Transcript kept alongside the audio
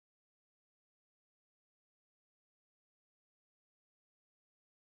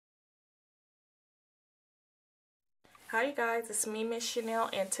Hi you guys, it's me, Miss Chanel,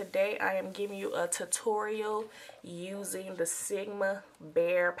 and today I am giving you a tutorial using the Sigma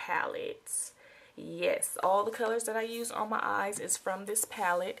Bear palettes. Yes, all the colors that I use on my eyes is from this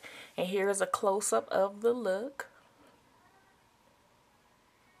palette, and here's a close-up of the look.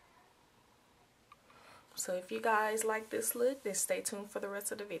 So if you guys like this look, then stay tuned for the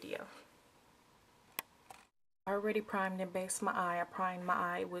rest of the video. I already primed and based my eye. I primed my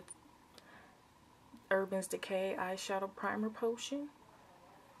eye with Urban Decay eyeshadow primer potion,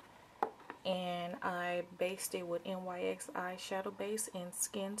 and I based it with NYX eyeshadow base in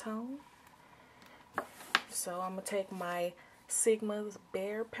Skin Tone. So I'm gonna take my Sigma's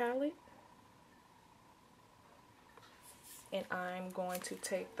Bear palette, and I'm going to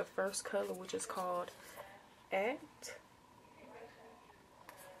take the first color, which is called Act,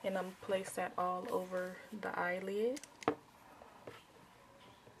 and I'm gonna place that all over the eyelid.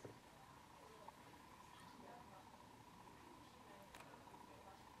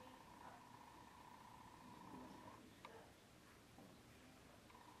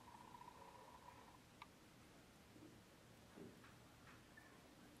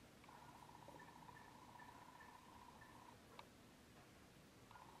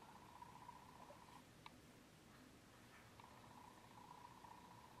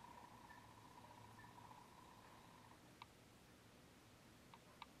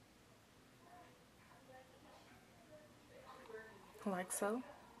 Like so.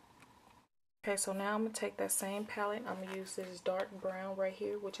 Okay, so now I'm going to take that same palette. I'm going to use this dark brown right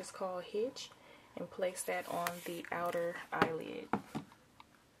here, which is called Hitch, and place that on the outer eyelid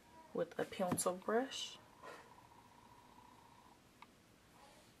with a pencil brush.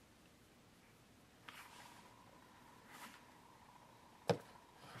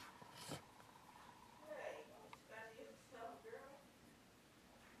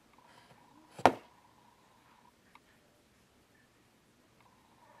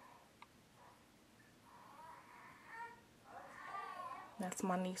 That's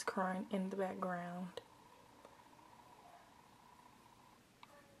my niece crying in the background.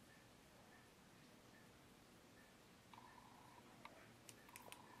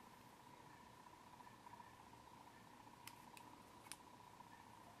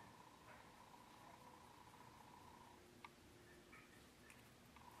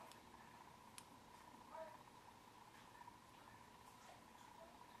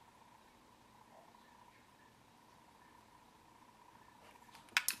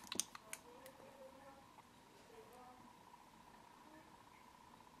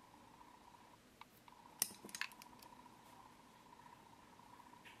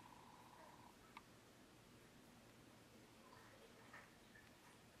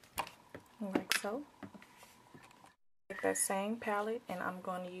 Like so. Take that same palette, and I'm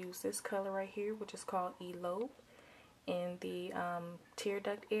going to use this color right here, which is called Elope, in the tear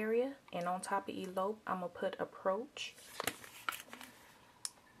duct area, and on top of Elope I'm going to put Approach.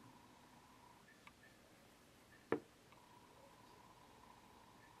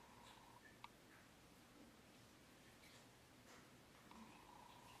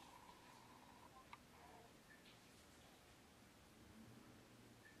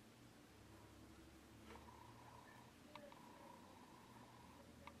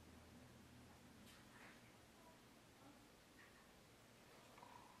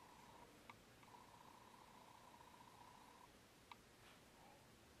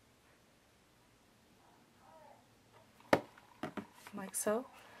 Like so.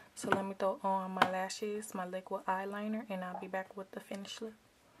 So let me throw on my lashes, my liquid eyeliner, and I'll be back with the finished look.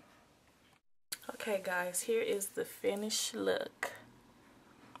 Okay guys, here is the finished look.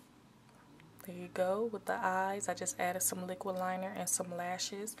 There you go with the eyes. I just added some liquid liner and some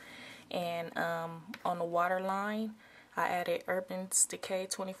lashes, and on the waterline I added Urban Decay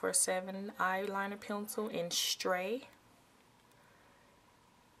 24/7 eyeliner pencil in Stray.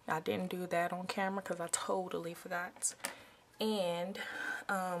 I didn't do that on camera because I totally forgot. And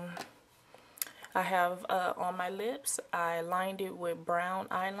I have on my lips, I lined it with brown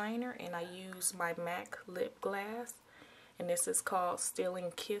eyeliner, and I used my MAC lip glass, and this is called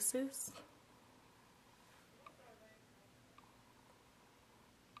Stealing Kisses.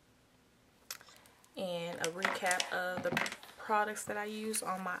 And a recap of the products that I use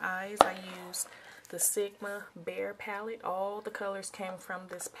on my eyes: I use the Sigma Bear palette. All the colors came from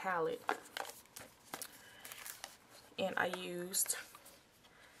this palette. And I used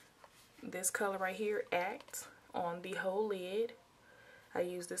this color right here, Act, on the whole lid. I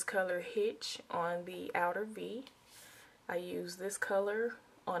used this color, Hitch, on the outer V. I used this color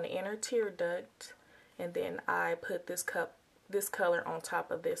on the inner tear duct, and then I put this color on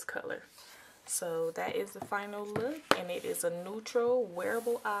top of this color. So that is the final look, and it is a neutral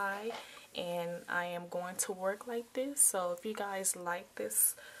wearable eye, and I am going to work like this. So if you guys like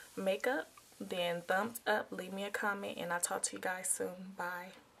this makeup, then thumbs up, leave me a comment, and I'll talk to you guys soon. Bye.